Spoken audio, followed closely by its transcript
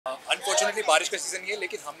Unfortunately बारिश का season नहीं है,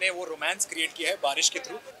 लेकिन हमने वो रोमांस क्रिएट किया है बारिश के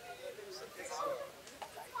थ्रू।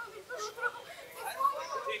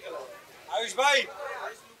 आयुष भाई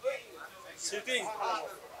sitting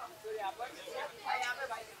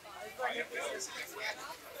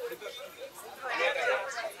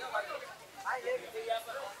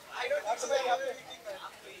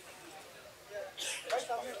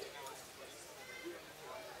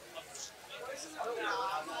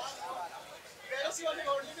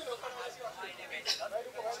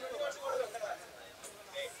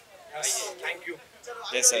Thank you.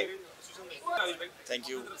 Yes, sir. Thank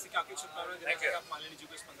you.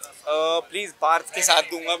 Please, Parth के साथ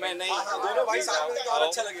दूंगा मैं नहीं.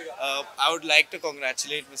 I would like to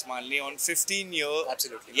congratulate Miss Malini on 15 years.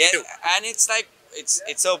 Absolutely. Yeah, and it's like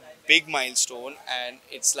it's a big milestone, and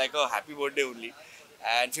it's like a happy birthday only.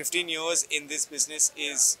 And 15 years in this business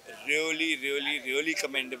is really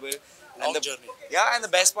commendable. Long And journey. Yeah, and the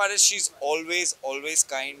best part is she's always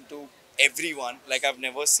kind to everyone. Like I've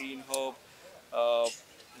never seen her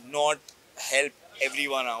not help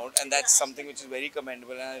everyone out, and that's something which is very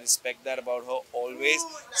commendable, and I respect that about her always.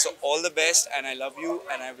 So all the best, and I love you,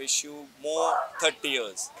 and I wish you more 30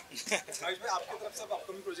 years. Ayush भाई आपकी तरफ से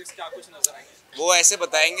upcoming projects क्या कुछ नजर आएंगे? वो ऐसे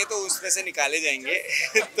बताएंगे तो उसमें से निकाले जाएंगे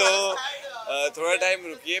तो थोड़ा टाइम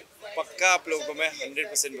रुकिए, पक्का आप लोगों को मैं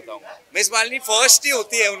 100% बताऊंगा. मिस मालिनी फर्स्ट ही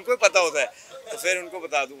होती है, उनको ही पता होता है, तो फिर उनको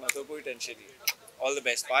बता दूंगा, तो कोई टेंशन नहीं है. All the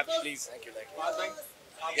best Partha, please. Thank you.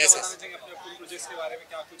 Yes yes. अपने प्रोजेक्ट्स के बारे में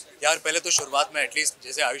क्या कुछ है? यार पहले तो शुरुआत में एटलीस्ट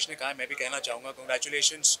जैसे आयुष ने कहा, मैं भी कहना चाहूँगा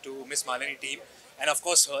congratulations to miss Malini team end of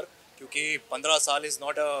course हर, क्योंकि 15 साल is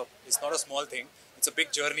not a small thing, it's a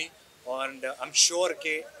big journey. and I'm sure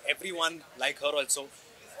ke everyone like her also,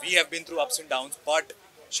 we have been through ups and downs, but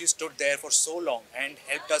she stood there for so long and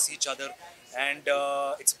helped us each other, and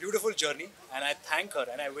it's a beautiful journey, and I thank her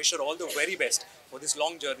and I wish her all the very best for this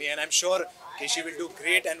long journey, and I'm sure ke she will do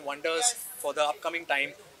great and wonders for the upcoming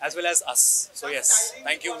time as well as us. So yes,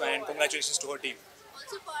 thank you and congratulations to her team.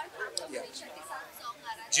 Also Parth, Manisha के साथ song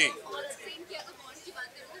आ रहा है, जी. और screen की अगर bond की बात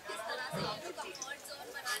करें तो किस तरह से ये comfort zone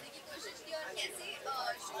बनाने की कोशिश की और कैसे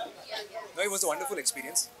shoot किया गया? No, it was a wonderful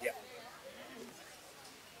experience. Yeah.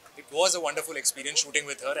 It was a wonderful experience shooting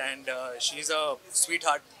with her, and she's a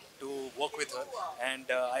sweetheart to work with her, and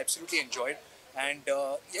I absolutely enjoyed. And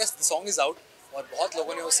yes, the song is out, और बहुत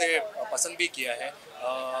लोगों ने उसे पसंद भी किया है.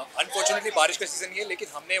 Unfortunately बारिश का सीज़न नहीं है, लेकिन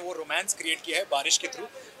हमने वो रोमांस क्रिएट किया है बारिश के थ्रू,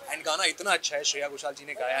 एंड गाना इतना अच्छा है. श्रेया घोषाल जी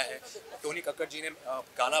ने गाया है, टोनी कक्कर जी ने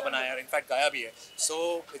गाना बनाया और इनफैक्ट गाया भी है. So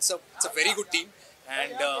it's a very good team,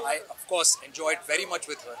 and I of course enjoyed very much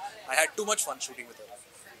with her. I had too much fun shooting with her.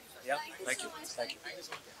 Yeah, thank you.